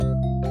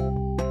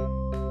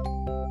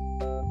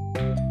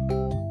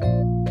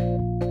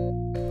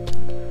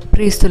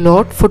Praise the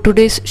Lord. For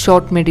today's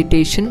short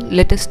meditation,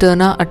 let us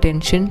turn our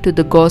attention to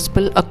the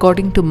Gospel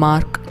according to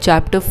Mark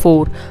chapter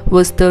 4,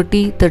 verse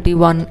 30,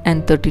 31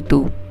 and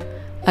 32.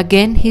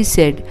 Again he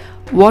said,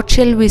 "What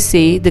shall we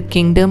say the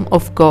kingdom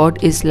of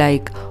God is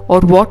like, or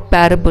what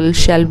parable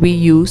shall we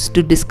use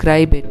to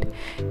describe it?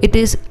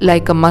 It is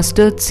like a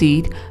mustard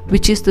seed,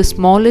 which is the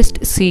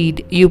smallest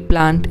seed you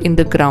plant in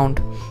the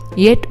ground.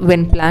 Yet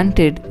when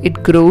planted, it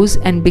grows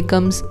and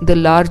becomes the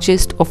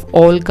largest of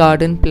all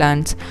garden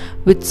plants,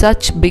 with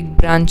such big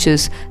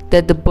branches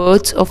that the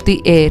birds of the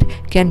air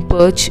can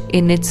perch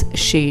in its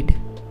shade."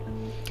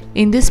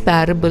 In this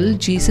parable,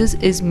 Jesus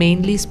is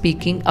mainly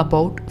speaking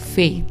about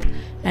faith,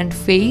 and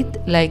faith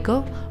like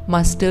a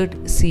mustard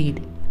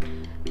seed.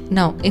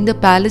 Now, in the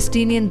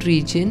Palestinian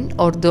region,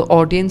 or the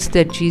audience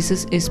that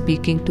Jesus is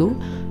speaking to,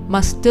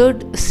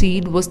 mustard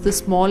seed was the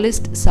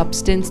smallest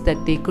substance that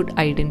they could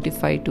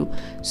identify to.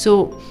 So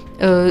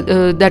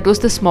that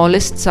was the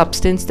smallest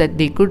substance that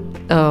they could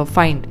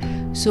find.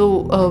 So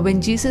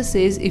when Jesus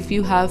says, if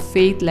you have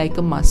faith like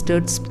a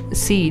mustard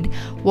seed,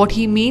 what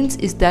he means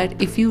is that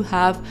if you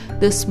have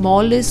the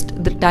smallest,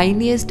 the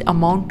tiniest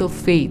amount of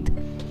faith,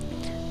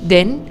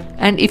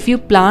 and if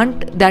you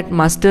plant that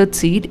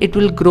mustard seed,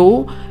 it will grow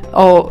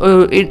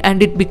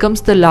and it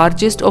becomes the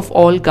largest of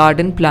all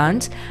garden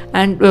plants,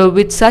 and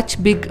with such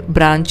big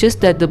branches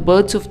that the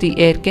birds of the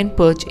air can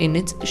perch in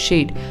its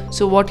shade.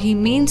 So what he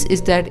means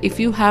is that if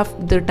you have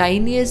the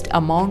tiniest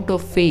amount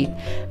of faith,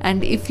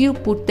 and if you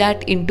put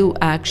that into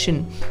action,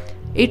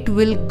 it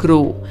will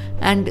grow,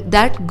 and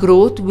that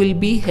growth will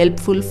be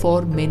helpful for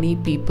many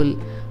people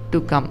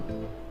to come.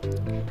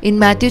 In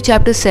Matthew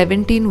chapter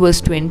 17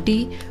 verse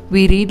 20,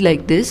 we read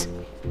like this.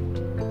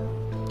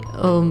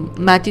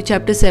 Matthew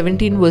chapter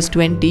 17 verse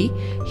 20,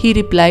 he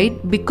replied,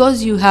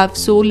 "Because you have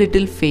so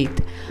little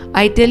faith.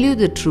 I tell you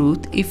the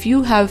truth, if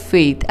you have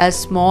faith as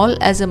small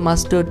as a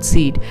mustard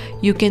seed,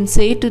 you can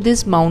say to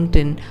this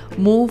mountain,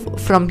 'Move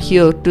from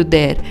here to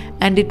there,'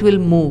 and it will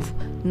move.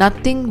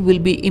 Nothing will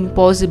be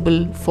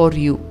impossible for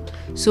you."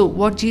 So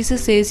what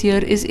Jesus says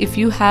here is, if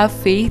you have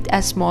faith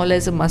as small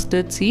as a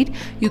mustard seed,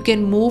 you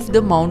can move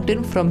the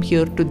mountain from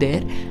here to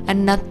there,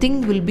 and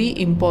nothing will be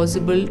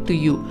impossible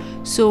to you.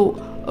 So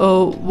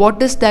what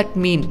does that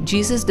mean?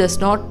 Jesus does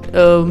not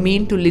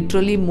mean to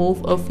literally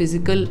move a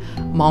physical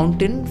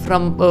mountain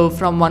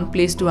from one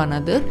place to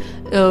another.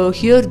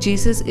 Here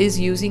Jesus is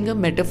using a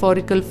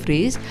metaphorical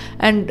phrase,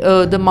 and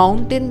the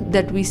mountain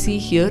that we see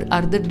here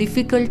are the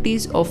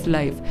difficulties of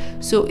life.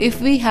 So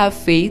if we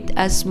have faith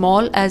as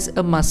small as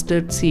a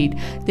mustard seed,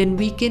 then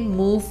we can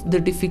move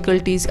the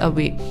difficulties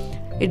away.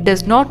 It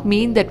does not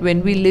mean that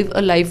when we live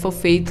a life of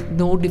faith,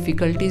 no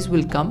difficulties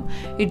will come.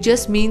 It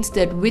just means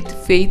that with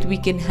faith, we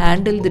can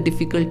handle the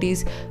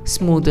difficulties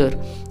smoother.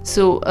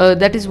 So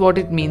that is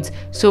what it means.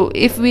 So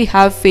if we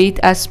have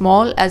faith as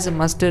small as a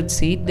mustard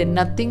seed, then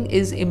nothing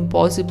is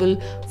impossible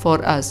for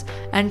us.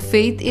 And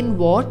faith in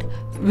what?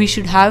 We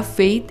should have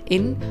faith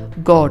in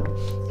God.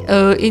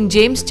 In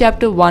James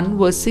chapter 1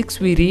 verse 6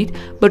 we read,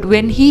 "But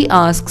when he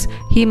asks,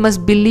 he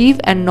must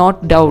believe and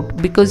not doubt,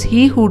 because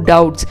he who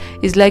doubts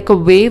is like a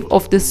wave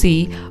of the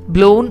sea,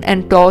 blown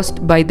and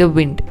tossed by the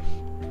wind."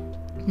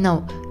 Now,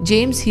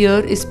 James here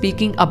is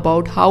speaking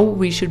about how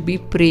we should be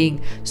praying.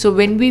 So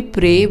when we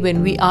pray,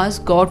 when we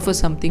ask God for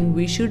something,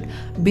 we should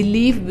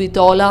believe with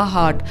all our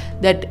heart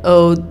that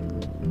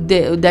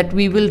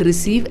we will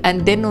receive,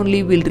 and then only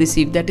we'll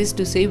receive. That is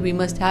to say, we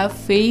must have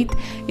faith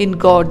in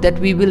God that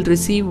we will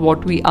receive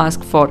what we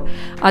ask for.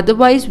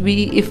 Otherwise,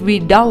 if we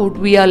doubt,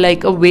 we are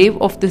like a wave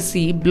of the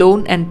sea,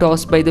 blown and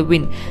tossed by the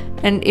wind.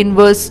 And in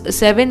verse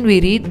 7 we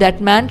read, "That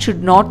man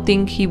should not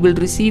think he will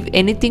receive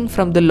anything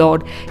from the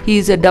Lord. He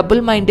is a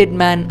double-minded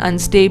man,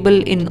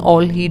 unstable in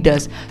all he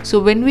does."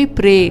 So when we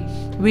pray,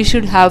 we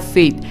should have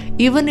faith.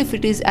 Even if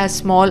it is as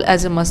small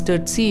as a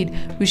mustard seed,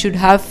 we should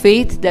have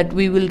faith that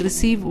we will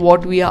receive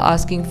what we are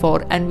asking for,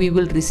 and we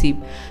will receive.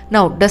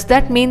 Now, does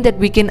that mean that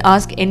we can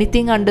ask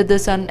anything under the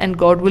sun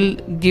and God will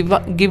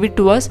give it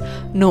to us?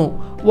 No.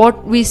 What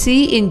we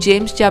see in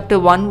James chapter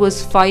 1 verse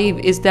 5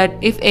 is that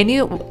if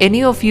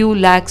any of you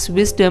lacks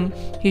wisdom,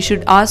 he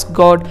should ask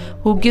God,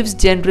 who gives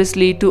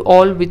generously to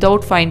all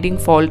without finding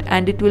fault,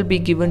 and it will be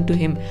given to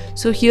him.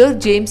 So here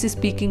James is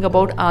speaking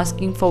about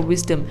asking for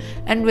wisdom.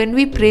 And when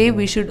we pray,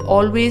 we should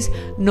always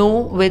know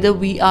whether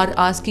we are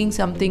asking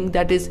something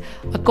that is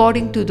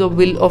according to the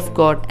will of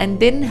God, and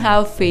then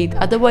have faith.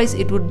 Otherwise,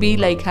 it would be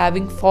like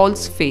having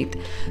false faith.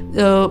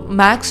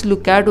 Max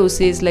Lucado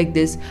says like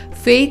this: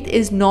 "Faith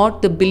is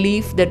not the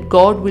belief that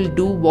God will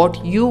do what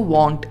you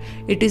want.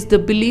 It is the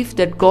belief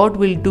that God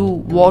will do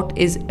what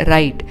is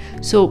right."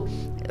 So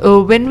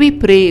when we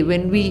pray,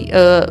 when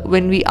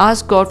we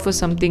ask God for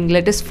something,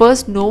 let us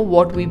first know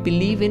what we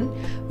believe in.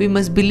 We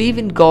must believe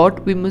in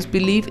God. We must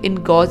believe in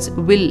God's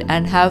will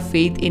and have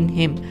faith in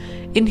Him.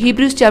 In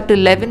Hebrews chapter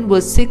 11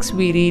 verse 6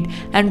 we read,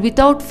 "And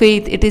without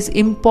faith it is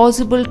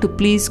impossible to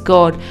please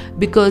God,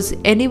 because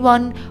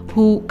anyone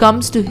who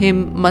comes to Him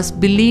must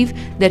believe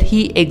that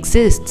He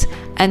exists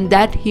and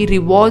that He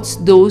rewards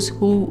those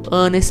who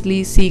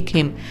earnestly seek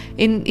Him.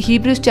 In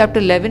Hebrews chapter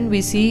 11,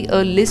 we see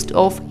a list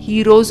of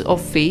heroes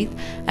of faith,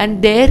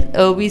 and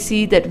there we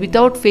see that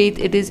without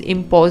faith it is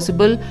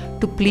impossible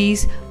to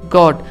please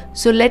God.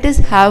 So let us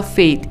have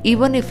faith,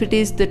 even if it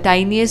is the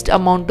tiniest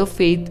amount of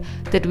faith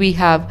that we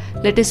have.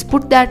 Let us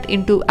put that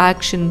into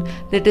action.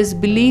 Let us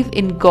believe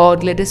in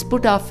God. Let us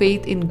put our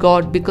faith in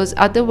God, because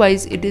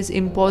otherwise it is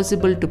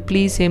impossible to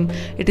please Him.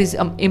 It is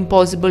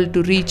impossible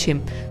to reach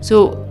Him.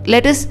 So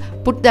let us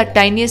put that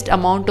tiniest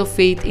amount of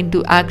faith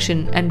into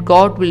action, and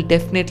God will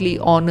definitely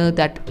honor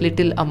that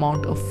little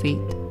amount of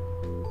faith.